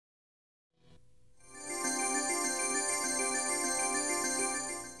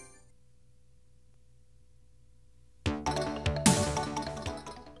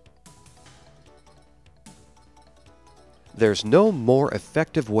There's no more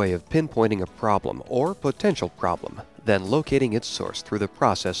effective way of pinpointing a problem or potential problem than locating its source through the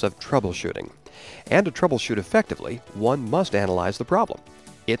process of troubleshooting. And to troubleshoot effectively, one must analyze the problem,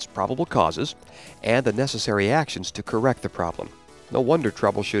 its probable causes, and the necessary actions to correct the problem. No wonder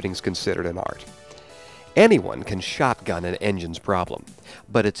troubleshooting is considered an art. Anyone can shotgun an engine's problem,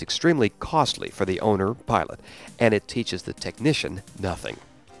 but it's extremely costly for the owner, pilot, and it teaches the technician nothing.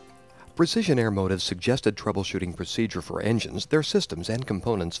 Precision Airmotive's suggested troubleshooting procedure for engines, their systems, and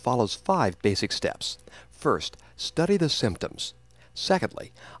components follows 5 basic steps. First, study the symptoms.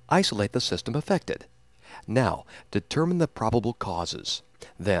 Secondly, isolate the system affected. Now, determine the probable causes.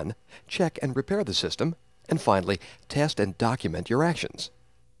 Then, check and repair the system. And finally, test and document your actions.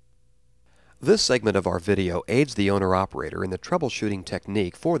 This segment of our video aids the owner-operator in the troubleshooting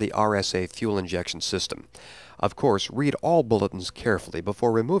technique for the RSA fuel injection system. Of course, read all bulletins carefully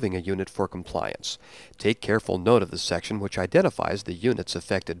before removing a unit for compliance. Take careful note of the section which identifies the units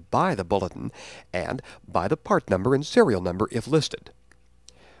affected by the bulletin and by the part number and serial number if listed.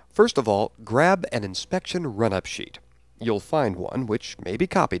 First of all, grab an inspection run-up sheet. You'll find one, which may be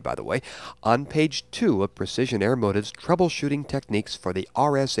copied by the way, on page 2 of Precision Airmotive's Troubleshooting Techniques for the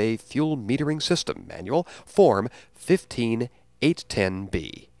RSA Fuel Metering System Manual, Form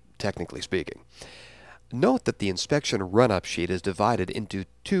 15810B, technically speaking. Note that the inspection run-up sheet is divided into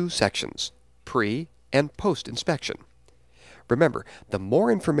 2 sections, pre- and post-inspection. Remember, the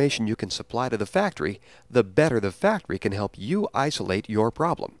more information you can supply to the factory, the better the factory can help you isolate your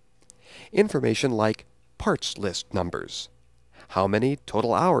problem. Information like parts list numbers, how many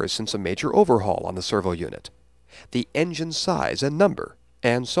total hours since a major overhaul on the servo unit, the engine size and number,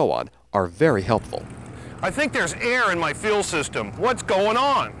 and so on are very helpful. I think there's air in my fuel system. What's going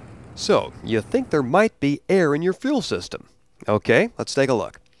on? So, you think there might be air in your fuel system? Okay, let's take a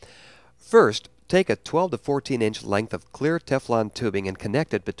look. First, take a 12 to 14 inch length of clear Teflon tubing and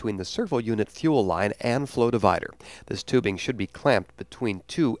connect it between the servo unit fuel line and flow divider. This tubing should be clamped between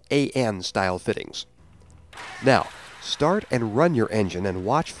 2 AN style fittings. Now, start and run your engine and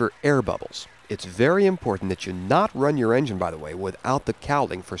watch for air bubbles. It's very important that you not run your engine, by the way, without the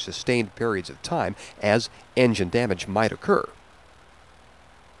cowling for sustained periods of time, as engine damage might occur.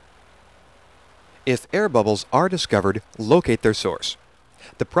 If air bubbles are discovered, locate their source.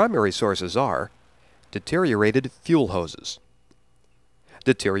 The primary sources are deteriorated fuel hoses,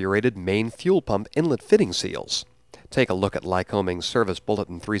 deteriorated main fuel pump inlet fitting seals. Take a look at Lycoming's Service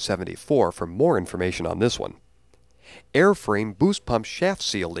Bulletin 374 for more information on this one. Airframe boost pump shaft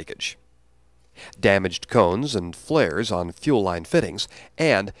seal leakage, damaged cones and flares on fuel line fittings,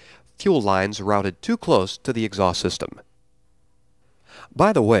 and fuel lines routed too close to the exhaust system.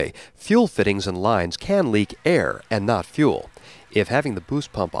 By the way, fuel fittings and lines can leak air and not fuel. If having the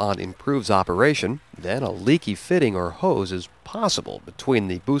boost pump on improves operation, then a leaky fitting or hose is possible between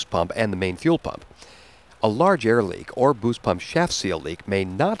the boost pump and the main fuel pump. A large air leak or boost pump shaft seal leak may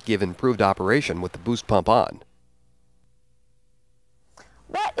not give improved operation with the boost pump on.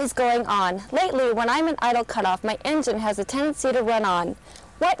 What is going on? Lately, when I'm in idle cutoff, my engine has a tendency to run on.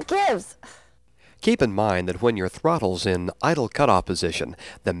 What gives? Keep in mind that when your throttle's in idle cutoff position,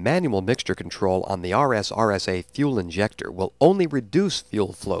 the manual mixture control on the RSA fuel injector will only reduce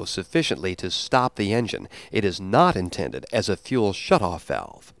fuel flow sufficiently to stop the engine. It is not intended as a fuel shutoff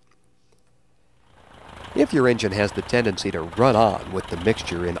valve. If your engine has the tendency to run on with the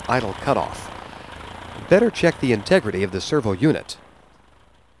mixture in idle cutoff, better check the integrity of the servo unit.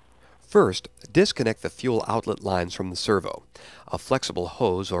 First, disconnect the fuel outlet lines from the servo. A flexible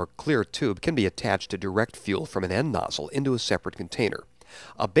hose or clear tube can be attached to direct fuel from an end nozzle into a separate container.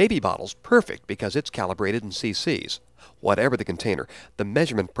 A baby bottle's perfect because it's calibrated in cc's. Whatever the container, the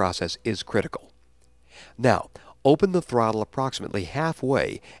measurement process is critical. Now, open the throttle approximately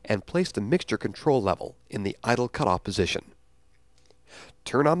halfway and place the mixture control level in the idle cutoff position.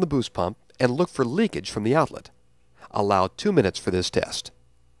 Turn on the boost pump and look for leakage from the outlet. Allow 2 minutes for this test.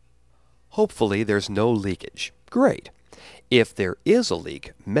 Hopefully there's no leakage. Great. If there is a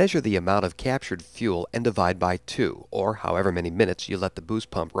leak, measure the amount of captured fuel and divide by 2, or however many minutes you let the boost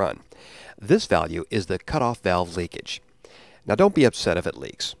pump run. This value is the cutoff valve leakage. Now don't be upset if it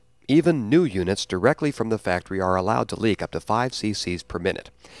leaks. Even new units directly from the factory are allowed to leak up to 5 cc's per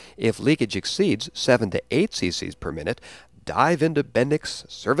minute. If leakage exceeds 7 to 8 cc's per minute, dive into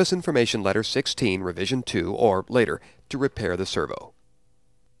Bendix Service Information Letter 16 Revision 2 or later to repair the servo.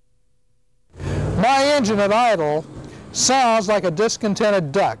 My engine at idle sounds like a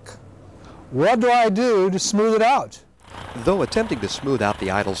discontented duck. What do I do to smooth it out? Though attempting to smooth out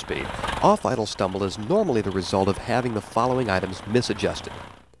the idle speed, off-idle stumble is normally the result of having the following items misadjusted.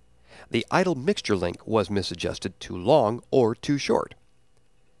 The idle mixture link was misadjusted too long or too short.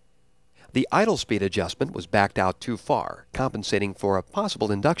 The idle speed adjustment was backed out too far, compensating for a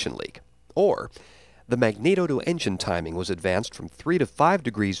possible induction leak. Or the magneto to engine timing was advanced from 3 to 5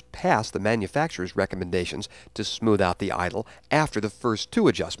 degrees past the manufacturer's recommendations to smooth out the idle after the first 2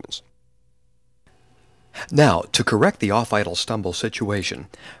 adjustments. Now, to correct the off-idle stumble situation,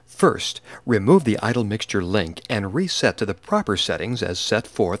 first, remove the idle mixture link and reset to the proper settings as set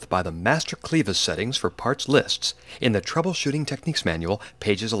forth by the Master Clevis settings for parts lists in the Troubleshooting Techniques Manual,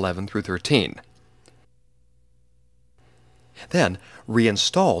 pages 11 through 13. Then,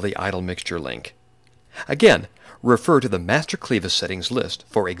 reinstall the idle mixture link. Again, refer to the Master Clevis settings list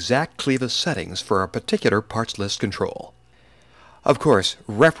for exact Clevis settings for a particular parts list control. Of course,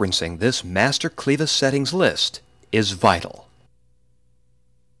 referencing this Master Clevis settings list is vital.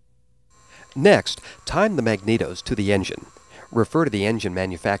 Next, time the magnetos to the engine. Refer to the engine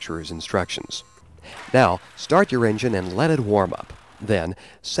manufacturer's instructions. Now, start your engine and let it warm up. Then,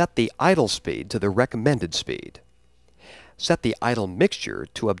 set the idle speed to the recommended speed. Set the idle mixture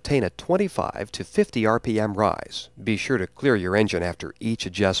to obtain a 25 to 50 RPM rise. Be sure to clear your engine after each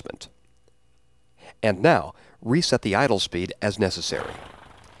adjustment. And now, reset the idle speed as necessary.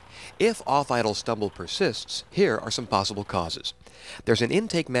 If off-idle stumble persists, here are some possible causes. There's an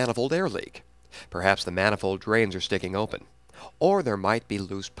intake manifold air leak. Perhaps the manifold drains are sticking open. Or there might be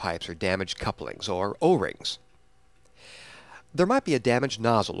loose pipes or damaged couplings or O-rings. There might be a damaged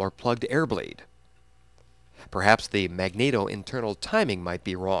nozzle or plugged air bleed. Perhaps the magneto internal timing might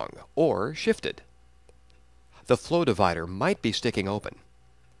be wrong or shifted. The flow divider might be sticking open.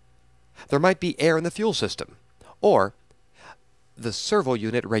 There might be air in the fuel system. Or the servo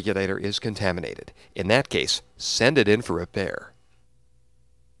unit regulator is contaminated. In that case, send it in for repair.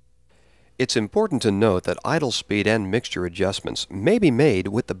 It's important to note that idle speed and mixture adjustments may be made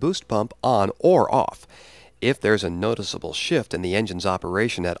with the boost pump on or off. If there's a noticeable shift in the engine's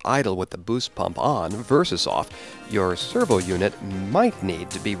operation at idle with the boost pump on versus off, your servo unit might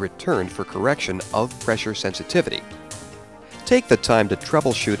need to be returned for correction of pressure sensitivity. Take the time to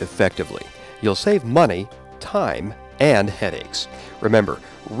troubleshoot effectively. You'll save money, time, and headaches. Remember,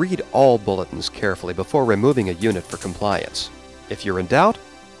 read all bulletins carefully before removing a unit for compliance. If you're in doubt,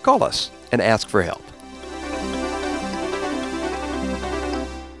 call us and ask for help.